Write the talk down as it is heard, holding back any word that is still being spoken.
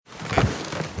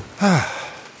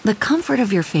The comfort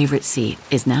of your favorite seat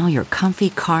is now your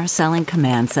comfy car-selling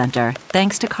command center,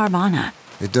 thanks to Carvana.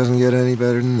 It doesn't get any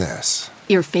better than this.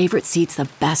 Your favorite seat's the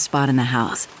best spot in the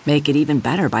house. Make it even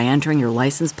better by entering your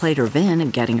license plate or VIN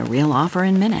and getting a real offer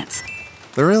in minutes.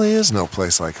 There really is no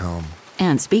place like home.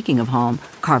 And speaking of home,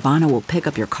 Carvana will pick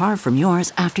up your car from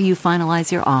yours after you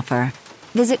finalize your offer.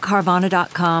 Visit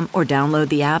Carvana.com or download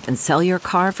the app and sell your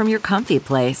car from your comfy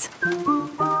place.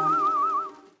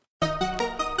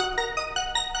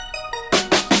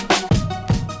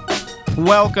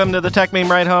 Welcome to the Tech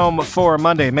Meme Ride Home for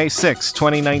Monday, May 6,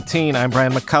 2019. I'm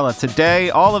Brian McCullough.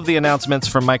 Today, all of the announcements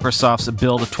from Microsoft's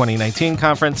Build 2019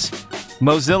 conference.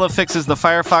 Mozilla fixes the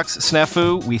Firefox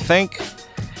snafu, we think.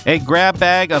 A grab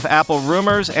bag of Apple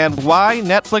rumors, and why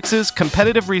Netflix's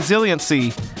competitive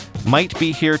resiliency might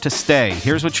be here to stay.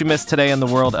 Here's what you missed today in the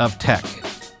world of tech.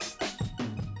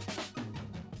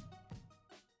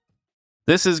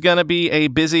 This is going to be a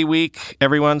busy week,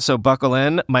 everyone, so buckle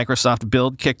in. Microsoft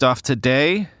Build kicked off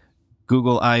today.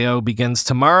 Google I.O. begins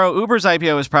tomorrow. Uber's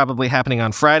IPO is probably happening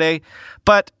on Friday,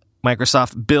 but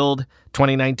Microsoft Build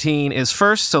 2019 is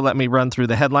first, so let me run through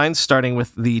the headlines, starting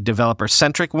with the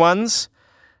developer-centric ones.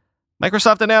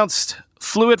 Microsoft announced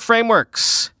Fluid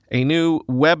Frameworks, a new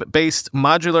web-based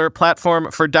modular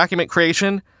platform for document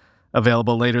creation,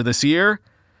 available later this year.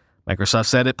 Microsoft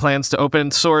said it plans to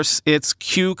open source its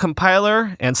Q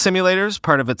compiler and simulators,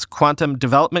 part of its Quantum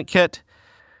Development Kit.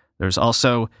 There's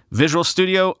also Visual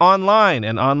Studio Online,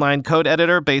 an online code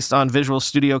editor based on Visual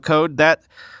Studio Code that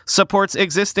supports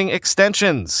existing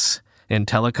extensions,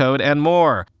 IntelliCode, and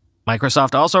more.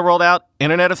 Microsoft also rolled out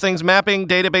Internet of Things mapping,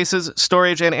 databases,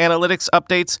 storage, and analytics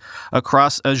updates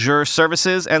across Azure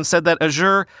services and said that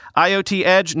Azure IoT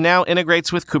Edge now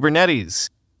integrates with Kubernetes.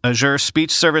 Azure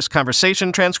Speech Service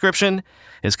Conversation Transcription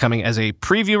is coming as a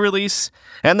preview release,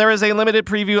 and there is a limited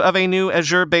preview of a new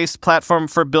Azure-based platform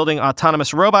for building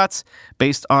autonomous robots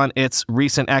based on its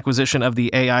recent acquisition of the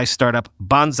AI startup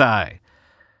Bonsai.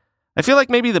 I feel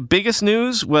like maybe the biggest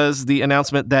news was the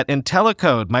announcement that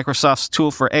IntelliCode, Microsoft's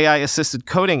tool for AI-assisted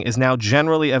coding, is now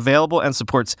generally available and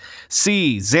supports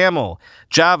C, XAML,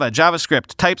 Java,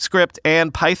 JavaScript, TypeScript,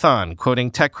 and Python,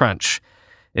 quoting TechCrunch.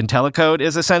 IntelliCode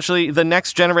is essentially the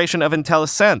next generation of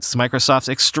IntelliSense, Microsoft's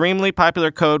extremely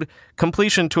popular code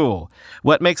completion tool.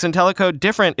 What makes IntelliCode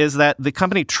different is that the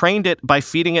company trained it by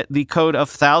feeding it the code of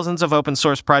thousands of open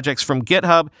source projects from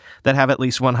GitHub that have at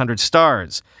least 100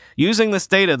 stars. Using this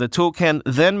data, the tool can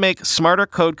then make smarter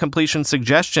code completion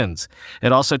suggestions.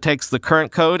 It also takes the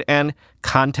current code and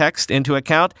context into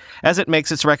account as it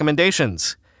makes its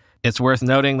recommendations. It's worth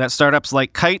noting that startups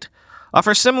like Kite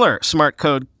offer similar smart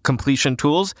code completion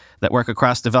tools that work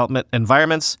across development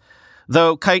environments,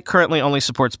 though Kite currently only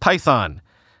supports Python.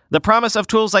 The promise of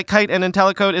tools like Kite and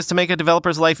IntelliCode is to make a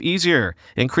developer's life easier,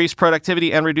 increase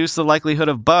productivity, and reduce the likelihood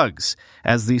of bugs.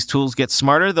 As these tools get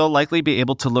smarter, they'll likely be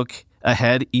able to look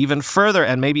ahead even further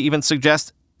and maybe even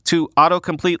suggest to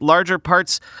autocomplete larger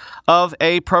parts of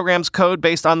a program's code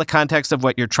based on the context of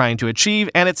what you're trying to achieve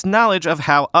and its knowledge of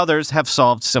how others have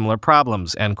solved similar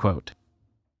problems, end quote.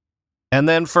 And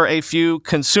then for a few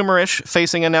consumerish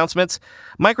facing announcements,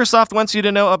 Microsoft wants you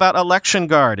to know about Election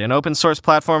Guard, an open source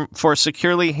platform for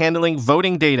securely handling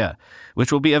voting data,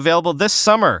 which will be available this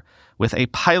summer with a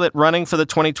pilot running for the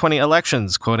 2020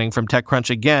 elections, quoting from TechCrunch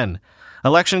again.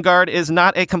 Election Guard is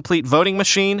not a complete voting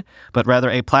machine, but rather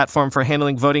a platform for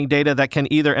handling voting data that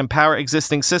can either empower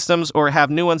existing systems or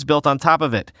have new ones built on top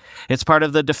of it. It's part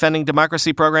of the Defending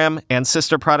Democracy program and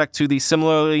sister product to the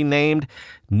similarly named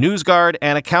NewsGuard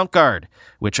and Account Guard,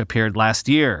 which appeared last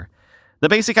year. The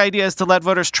basic idea is to let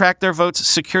voters track their votes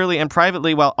securely and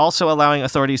privately while also allowing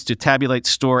authorities to tabulate,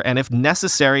 store, and if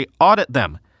necessary, audit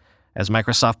them. As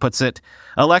Microsoft puts it,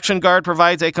 Election Guard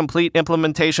provides a complete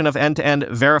implementation of end-to-end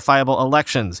verifiable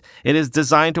elections. It is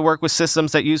designed to work with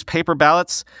systems that use paper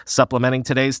ballots, supplementing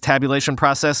today's tabulation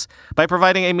process by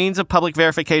providing a means of public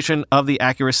verification of the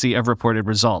accuracy of reported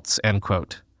results, end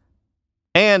quote.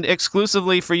 And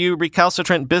exclusively for you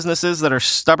recalcitrant businesses that are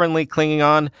stubbornly clinging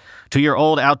on to your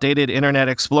old, outdated Internet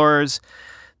Explorers,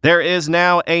 there is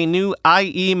now a new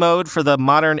IE mode for the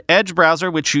modern Edge browser,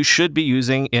 which you should be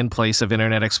using in place of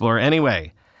Internet Explorer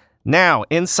anyway. Now,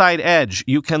 inside Edge,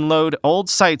 you can load old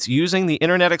sites using the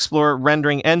Internet Explorer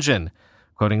rendering engine.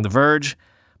 Quoting The Verge,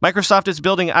 Microsoft is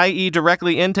building IE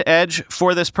directly into Edge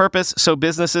for this purpose, so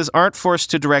businesses aren't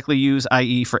forced to directly use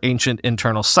IE for ancient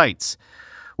internal sites.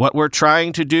 What we're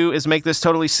trying to do is make this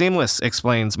totally seamless,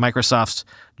 explains Microsoft's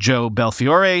Joe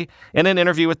Belfiore in an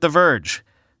interview with The Verge.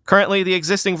 Currently, the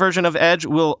existing version of Edge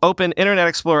will open Internet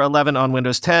Explorer 11 on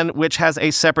Windows 10, which has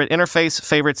a separate interface,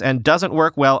 favorites, and doesn't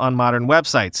work well on modern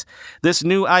websites. This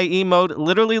new IE mode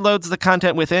literally loads the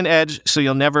content within Edge, so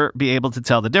you'll never be able to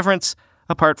tell the difference,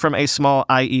 apart from a small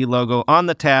IE logo on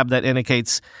the tab that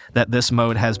indicates that this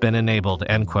mode has been enabled,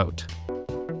 end quote.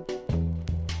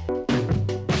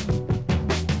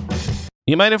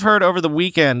 You might have heard over the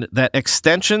weekend that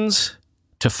extensions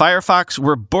to Firefox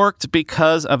were borked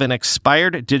because of an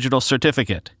expired digital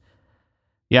certificate.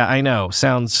 Yeah, I know,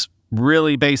 sounds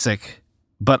really basic,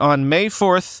 but on May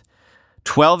 4th,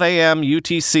 12 a.m.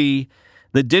 UTC,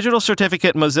 the digital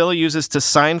certificate Mozilla uses to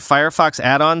sign Firefox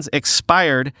add-ons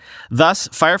expired. Thus,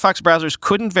 Firefox browsers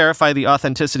couldn't verify the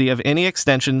authenticity of any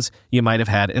extensions you might have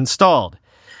had installed.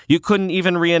 You couldn't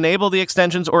even re-enable the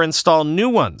extensions or install new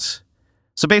ones.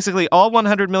 So basically, all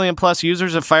 100 million plus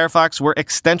users of Firefox were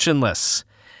extensionless.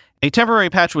 A temporary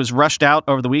patch was rushed out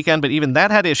over the weekend, but even that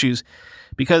had issues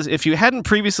because if you hadn't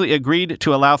previously agreed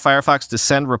to allow Firefox to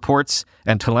send reports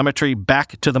and telemetry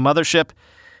back to the mothership,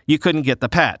 you couldn't get the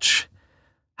patch.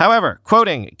 However,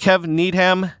 quoting Kev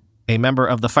Needham, a member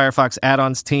of the Firefox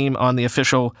add-ons team on the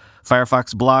official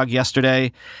Firefox blog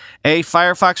yesterday, a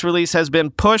Firefox release has been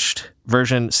pushed,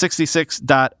 version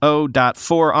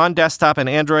 66.0.4 on desktop and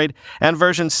Android, and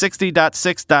version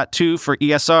 60.6.2 for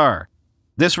ESR.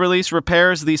 This release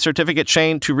repairs the certificate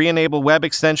chain to re-enable web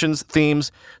extensions,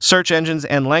 themes, search engines,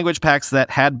 and language packs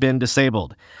that had been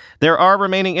disabled. There are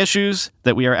remaining issues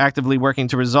that we are actively working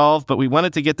to resolve, but we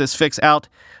wanted to get this fix out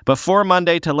before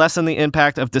Monday to lessen the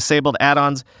impact of disabled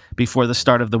add-ons before the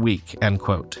start of the week, end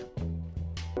quote.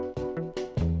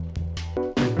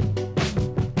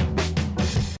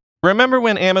 Remember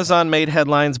when Amazon made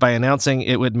headlines by announcing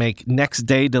it would make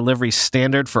next-day delivery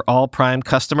standard for all Prime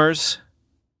customers?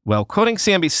 Well, quoting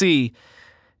CNBC,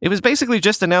 it was basically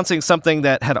just announcing something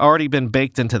that had already been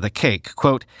baked into the cake.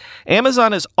 Quote,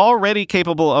 Amazon is already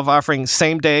capable of offering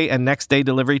same-day and next-day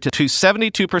delivery to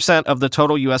 72% of the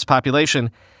total U.S.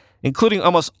 population, including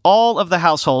almost all of the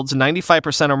households,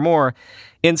 95% or more,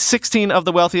 in 16 of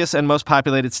the wealthiest and most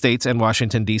populated states and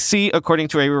Washington, D.C., according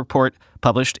to a report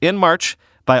published in March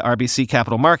by RBC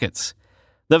Capital Markets.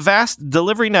 The vast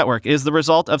delivery network is the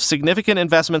result of significant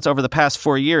investments over the past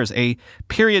 4 years, a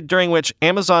period during which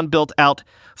Amazon built out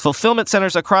fulfillment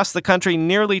centers across the country,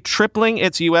 nearly tripling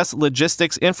its U.S.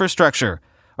 logistics infrastructure,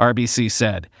 RBC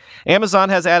said. Amazon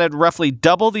has added roughly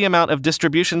double the amount of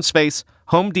distribution space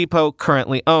Home Depot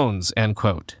currently owns, end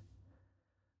quote.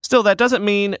 Still, that doesn't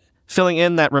mean filling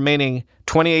in that remaining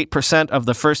 28% of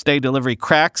the first-day delivery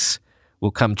cracks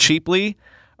will come cheaply.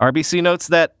 RBC notes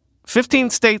that 15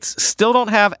 states still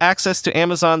don't have access to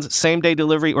Amazon's same-day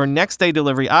delivery or next-day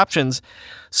delivery options.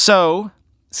 So,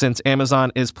 since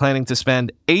Amazon is planning to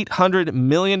spend $800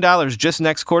 million just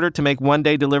next quarter to make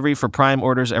one-day delivery for Prime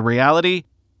orders a reality,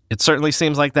 it certainly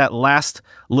seems like that last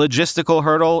logistical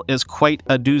hurdle is quite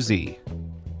a doozy.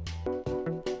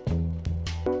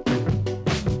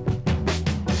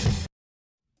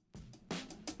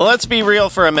 Let's be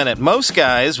real for a minute. Most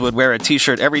guys would wear a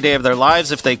t-shirt every day of their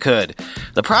lives if they could.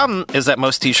 The problem is that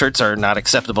most t-shirts are not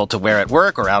acceptable to wear at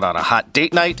work or out on a hot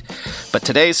date night. But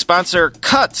today's sponsor,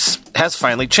 Cuts, has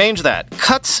finally changed that.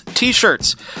 Cuts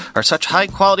t-shirts are such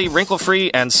high-quality,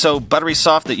 wrinkle-free, and so buttery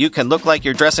soft that you can look like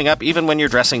you're dressing up even when you're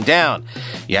dressing down.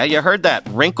 Yeah, you heard that.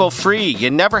 Wrinkle-free. You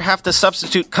never have to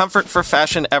substitute comfort for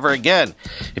fashion ever again.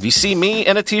 If you see me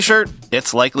in a t-shirt,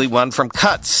 it's likely one from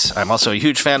Cuts. I'm also a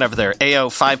huge fan of their AO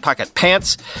 5-pocket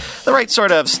pants. The right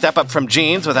sort of step up from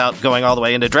jeans without going all the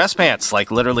way into dress pants, like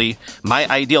literally my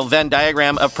ideal Venn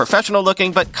diagram of professional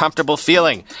looking but comfortable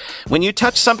feeling. When you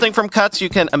touch something from Cuts, you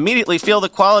can immediately feel the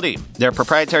quality. Their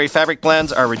proprietary fabric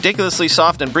blends are ridiculously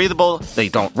soft and breathable, they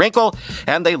don't wrinkle,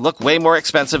 and they look way more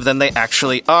expensive than they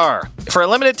actually are. For a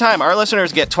limited time, our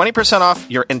listeners get 20% off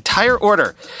your entire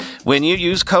order when you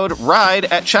use code RIDE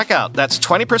at checkout. That's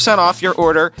 20% off your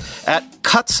order at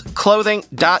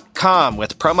cutsclothing.com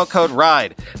with promo code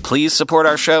RIDE. Please support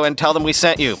our show and tell them we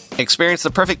sent you. Experience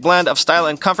the perfect blend of style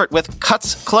and comfort with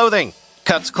Cuts Clothing.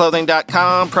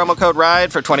 Cutsclothing.com, promo code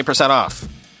RIDE for 20% off.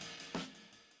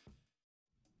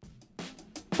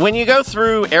 When you go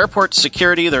through airport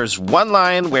security, there's one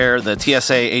line where the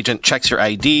TSA agent checks your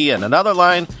ID and another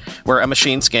line where a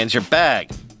machine scans your bag.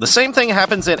 The same thing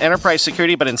happens in enterprise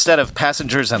security, but instead of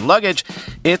passengers and luggage,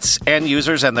 it's end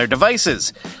users and their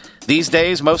devices. These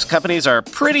days, most companies are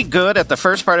pretty good at the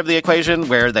first part of the equation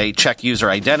where they check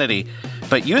user identity,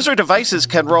 but user devices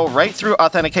can roll right through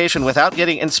authentication without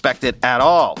getting inspected at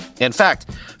all. In fact,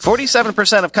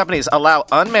 47% of companies allow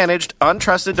unmanaged,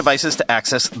 untrusted devices to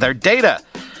access their data.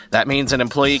 That means an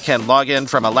employee can log in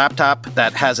from a laptop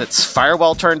that has its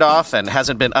firewall turned off and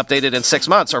hasn't been updated in 6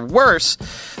 months. Or worse,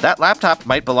 that laptop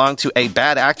might belong to a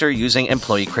bad actor using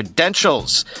employee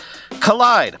credentials.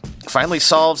 Kolide finally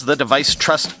solves the device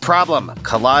trust problem.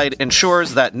 Kolide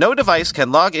ensures that no device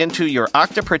can log into your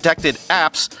Okta-protected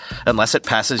apps unless it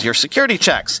passes your security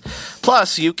checks.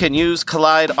 Plus, you can use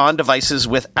Kolide on devices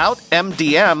without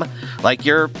MDM, like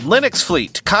your Linux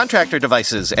fleet, contractor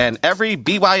devices, and every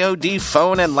BYOD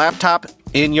phone and laptop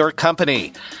in your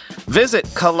company. Visit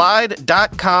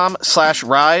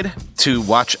kolide.com/ride to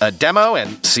watch a demo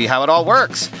and see how it all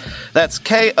works. That's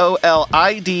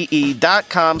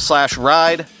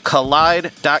KOLIDE.com/ride,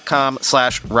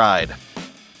 kolide.com/ride.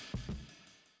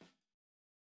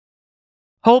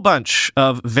 Whole bunch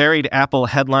of varied Apple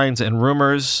headlines and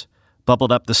rumors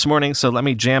bubbled up this morning, so let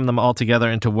me jam them all together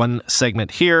into one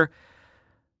segment here.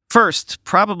 First,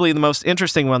 probably the most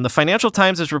interesting one, the Financial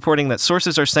Times is reporting that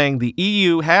sources are saying the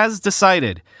EU has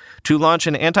decided to launch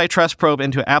an antitrust probe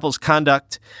into Apple's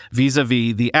conduct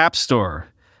vis-a-vis the App Store.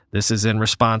 This is in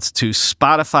response to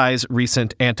Spotify's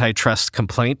recent antitrust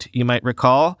complaint, you might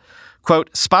recall.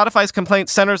 Quote, Spotify's complaint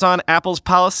centers on Apple's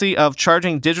policy of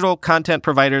charging digital content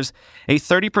providers a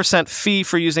 30% fee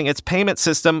for using its payment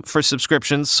system for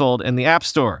subscriptions sold in the App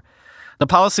Store. The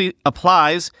policy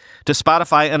applies to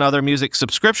Spotify and other music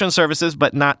subscription services,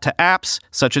 but not to apps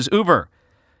such as Uber.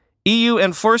 EU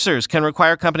enforcers can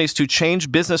require companies to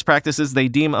change business practices they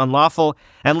deem unlawful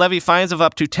and levy fines of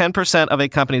up to 10% of a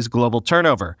company's global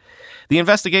turnover. The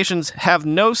investigations have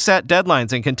no set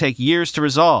deadlines and can take years to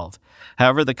resolve.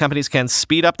 However, the companies can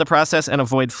speed up the process and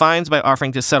avoid fines by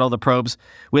offering to settle the probes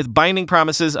with binding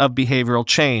promises of behavioral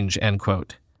change, end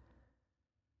quote.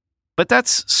 But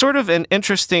that's sort of an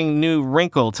interesting new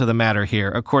wrinkle to the matter here,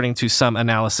 according to some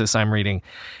analysis I'm reading.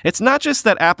 It's not just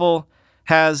that Apple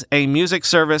has a music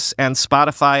service and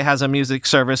Spotify has a music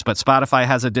service, but Spotify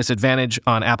has a disadvantage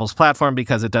on Apple's platform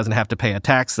because it doesn't have to pay a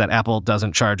tax that Apple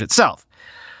doesn't charge itself.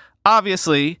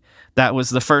 Obviously, that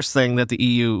was the first thing that the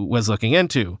EU was looking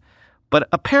into. But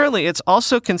apparently it's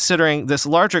also considering this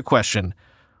larger question.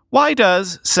 Why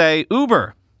does, say,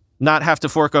 Uber not have to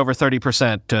fork over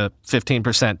 30% to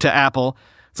 15% to Apple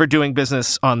for doing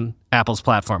business on Apple's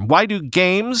platform? Why do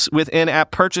games with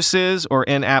in-app purchases or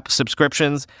in-app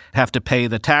subscriptions have to pay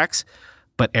the tax,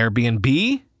 but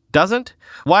Airbnb doesn't?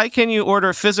 Why can you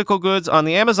order physical goods on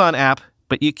the Amazon app,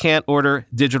 but you can't order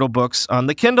digital books on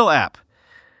the Kindle app?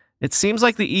 It seems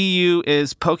like the EU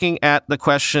is poking at the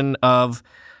question of,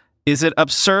 is it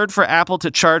absurd for Apple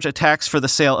to charge a tax for the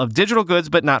sale of digital goods,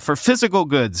 but not for physical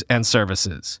goods and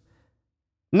services?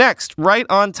 Next, right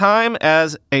on time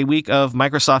as a week of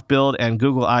Microsoft Build and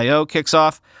Google I.O. kicks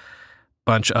off,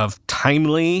 bunch of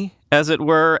timely, as it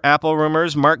were, Apple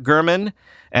rumors. Mark Gurman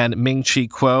and Ming-Chi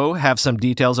Kuo have some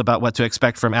details about what to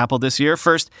expect from Apple this year.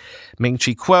 First,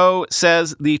 Ming-Chi Kuo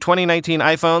says the 2019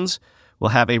 iPhones will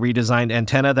have a redesigned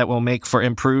antenna that will make for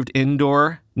improved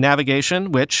indoor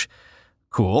navigation, which,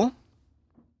 cool.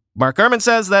 Mark Gurman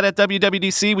says that at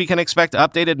WWDC, we can expect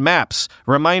updated maps,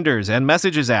 reminders, and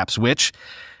messages apps, which,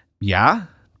 yeah,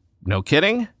 no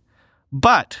kidding.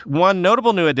 But one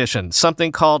notable new addition,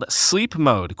 something called Sleep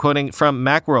Mode, quoting from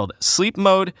Macworld, Sleep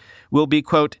Mode will be,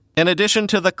 quote, in addition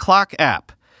to the Clock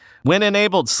app. When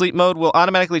enabled, Sleep Mode will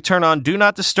automatically turn on Do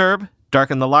Not Disturb,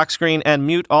 darken the lock screen, and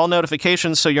mute all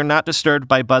notifications so you're not disturbed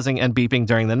by buzzing and beeping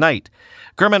during the night.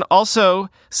 Gurman also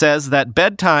says that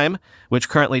bedtime, which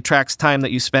currently tracks time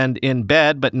that you spend in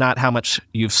bed but not how much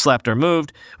you've slept or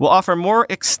moved, will offer more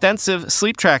extensive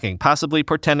sleep tracking, possibly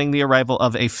portending the arrival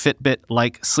of a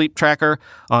Fitbit-like sleep tracker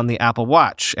on the Apple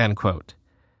Watch, end quote.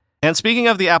 And speaking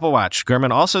of the Apple Watch,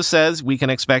 Gurman also says we can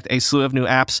expect a slew of new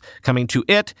apps coming to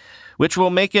it, which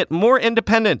will make it more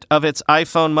independent of its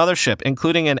iPhone mothership,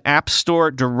 including an app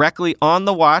store directly on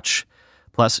the watch,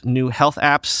 plus new health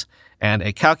apps, and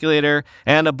a calculator,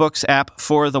 and a Books app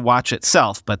for the watch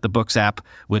itself, but the Books app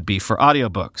would be for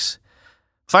audiobooks.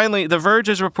 Finally, The Verge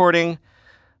is reporting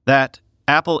that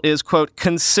Apple is, quote,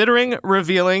 considering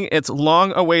revealing its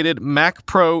long-awaited Mac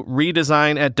Pro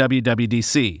redesign at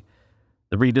WWDC.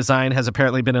 The redesign has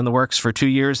apparently been in the works for 2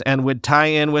 years and would tie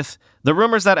in with the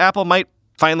rumors that Apple might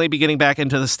finally be getting back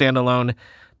into the standalone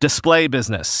display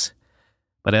business.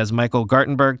 But as Michael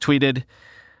Gartenberg tweeted,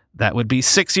 that would be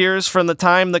 6 years from the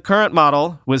time the current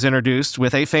model was introduced,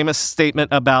 with a famous statement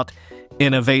about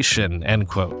innovation, end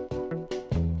quote.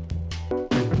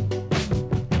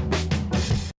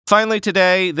 Finally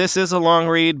today, this is a long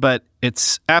read, but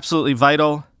it's absolutely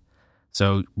vital,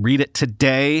 so read it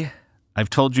today. I've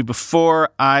told you before,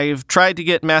 I've tried to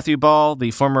get Matthew Ball,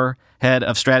 the former head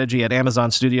of strategy at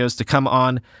Amazon Studios, to come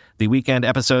on the weekend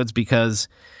episodes because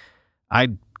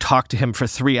I'd talk to him for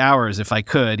 3 hours if I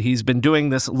could. He's been doing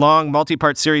this long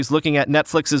multi-part series looking at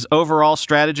Netflix's overall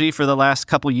strategy for the last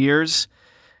couple years.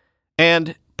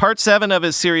 And part 7 of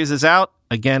his series is out.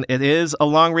 Again, it is a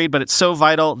long read, but it's so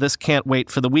vital, this can't wait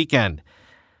for the weekend.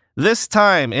 This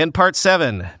time, in part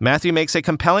 7, Matthew makes a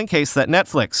compelling case that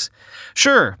Netflix,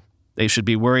 sure, they should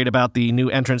be worried about the new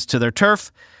entrants to their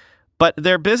turf, but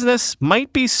their business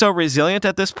might be so resilient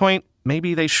at this point,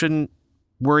 maybe they shouldn't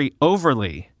worry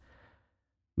overly.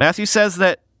 Matthew says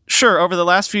that, sure, over the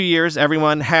last few years,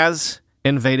 everyone has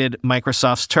invaded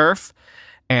Microsoft's turf,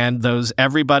 and those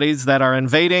everybody's that are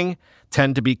invading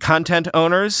tend to be content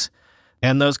owners,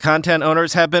 and those content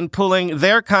owners have been pulling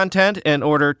their content in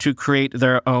order to create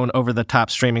their own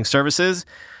over-the-top streaming services,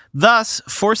 thus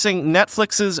forcing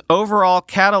Netflix's overall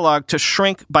catalog to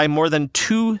shrink by more than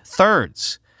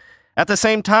 2/3. At the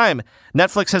same time,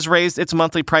 Netflix has raised its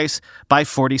monthly price by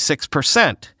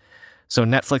 46%. So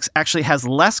Netflix actually has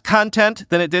less content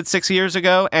than it did 6 years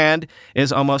ago and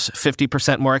is almost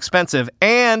 50% more expensive.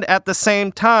 And at the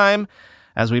same time,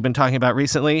 as we've been talking about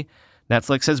recently,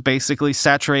 Netflix has basically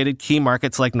saturated key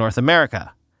markets like North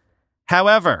America.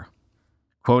 However,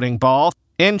 quoting Ball,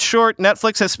 in short,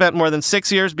 Netflix has spent more than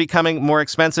 6 years becoming more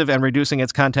expensive and reducing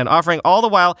its content offering, all the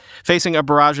while facing a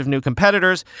barrage of new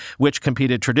competitors, which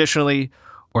competed traditionally,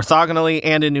 orthogonally,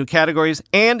 and in new categories,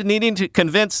 and needing to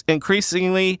convince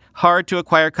increasingly hard to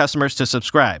acquire customers to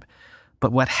subscribe.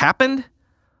 But what happened?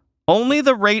 Only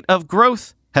the rate of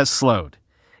growth has slowed.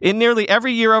 In nearly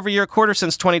every year-over-year quarter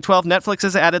since 2012, Netflix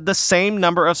has added the same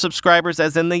number of subscribers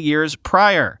as in the years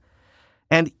prior.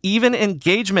 And even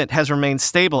engagement has remained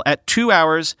stable at 2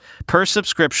 hours per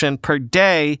subscription per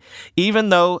day, even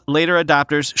though later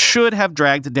adopters should have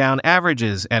dragged down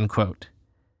averages, end quote.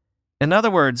 In other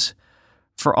words,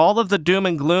 for all of the doom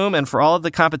and gloom and for all of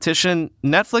the competition,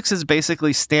 Netflix is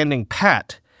basically standing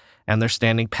pat, and they're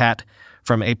standing pat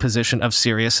from a position of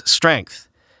serious strength.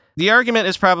 The argument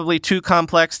is probably too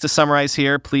complex to summarize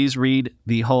here. Please read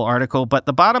the whole article. But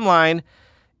the bottom line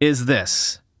is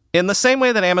this. In the same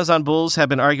way that Amazon bulls have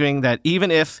been arguing that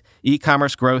even if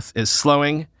e-commerce growth is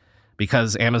slowing,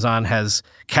 because Amazon has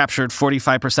captured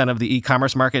 45% of the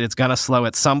e-commerce market, it's going to slow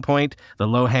at some point. The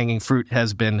low-hanging fruit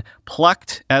has been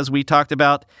plucked, as we talked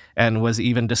about, and was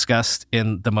even discussed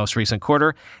in the most recent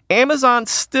quarter. Amazon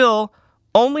still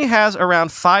only has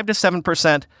around 5 to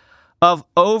 7% of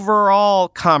overall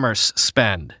commerce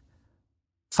spend.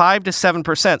 5 to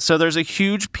 7%. So there's a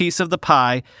huge piece of the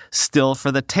pie still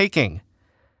for the taking.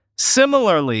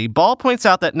 Similarly, Ball points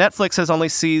out that Netflix has only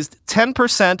seized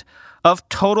 10% of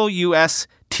total U.S.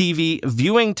 TV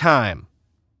viewing time.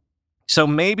 So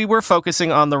maybe we're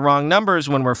focusing on the wrong numbers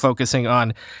when we're focusing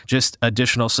on just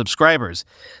additional subscribers.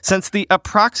 Since the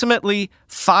approximately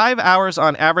 5 hours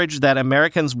on average that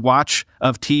Americans watch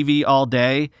of TV all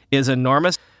day is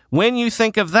enormous, when you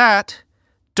think of that,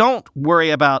 don't worry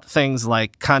about things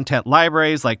like content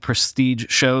libraries, like prestige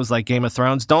shows like Game of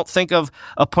Thrones. Don't think of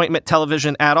appointment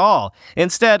television at all.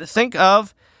 Instead, think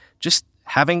of just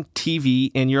having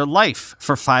TV in your life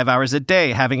for 5 hours a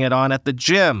day, having it on at the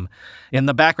gym, in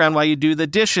the background while you do the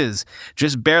dishes,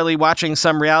 just barely watching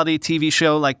some reality TV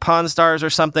show like Pawn Stars or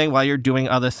something while you're doing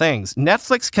other things.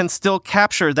 Netflix can still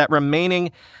capture that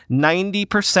remaining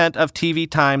 90% of TV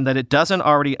time that it doesn't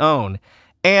already own.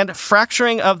 And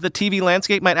fracturing of the TV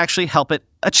landscape might actually help it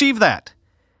achieve that.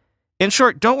 In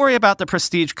short, don't worry about the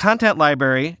prestige content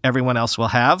library everyone else will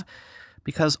have,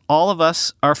 because all of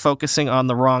us are focusing on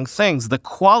the wrong things, the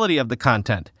quality of the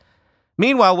content.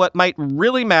 Meanwhile, what might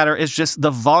really matter is just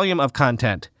the volume of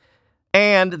content.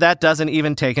 And that doesn't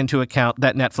even take into account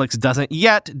that Netflix doesn't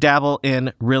yet dabble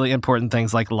in really important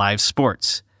things like live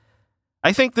sports.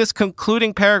 I think this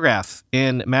concluding paragraph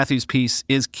in Matthew's piece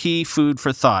is key food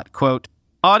for thought. Quote,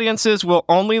 audiences will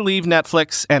only leave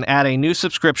Netflix and add a new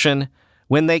subscription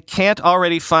when they can't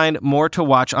already find more to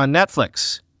watch on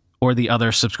Netflix or the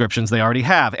other subscriptions they already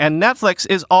have. And Netflix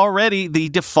is already the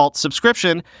default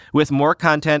subscription with more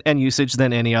content and usage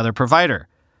than any other provider.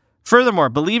 Furthermore,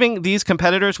 believing these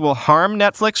competitors will harm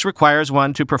Netflix requires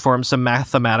one to perform some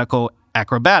mathematical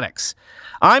acrobatics.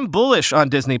 I'm bullish on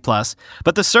Disney+,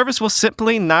 but the service will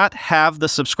simply not have the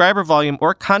subscriber volume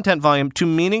or content volume to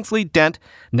meaningfully dent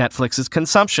Netflix's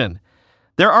consumption.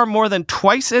 There are more than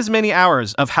twice as many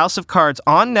hours of House of Cards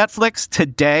on Netflix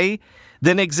today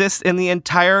than exists in the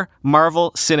entire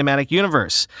Marvel Cinematic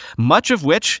Universe, much of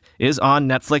which is on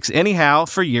Netflix anyhow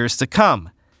for years to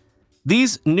come.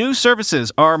 These new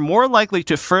services are more likely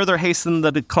to further hasten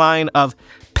the decline of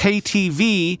pay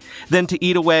TV than to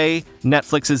eat away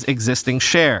Netflix's existing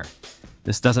share.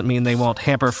 This doesn't mean they won't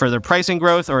hamper further pricing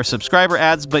growth or subscriber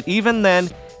ads, but even then,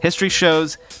 history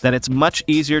shows that it's much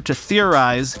easier to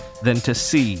theorize than to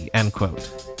see, end quote.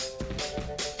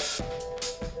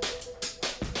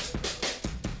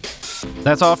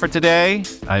 That's all for today.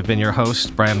 I've been your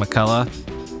host, Brian McCullough.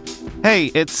 Hey,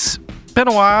 it's been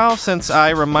a while since I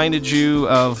reminded you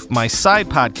of my side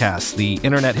podcast, the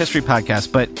Internet History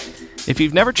Podcast, but if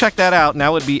you've never checked that out,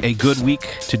 now would be a good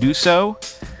week to do so.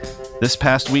 This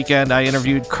past weekend, I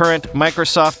interviewed current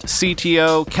Microsoft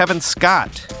CTO Kevin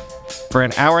Scott for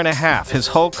an hour and a half. His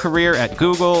whole career at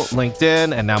Google,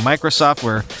 LinkedIn, and now Microsoft,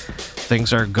 where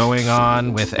things are going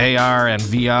on with AR and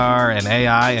VR and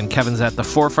AI, and Kevin's at the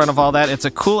forefront of all that. It's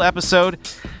a cool episode,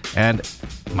 and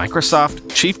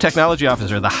Microsoft Chief Technology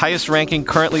Officer, the highest-ranking,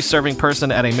 currently serving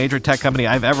person at a major tech company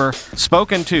I've ever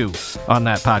spoken to on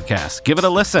that podcast. Give it a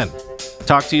listen.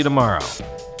 Talk to you tomorrow.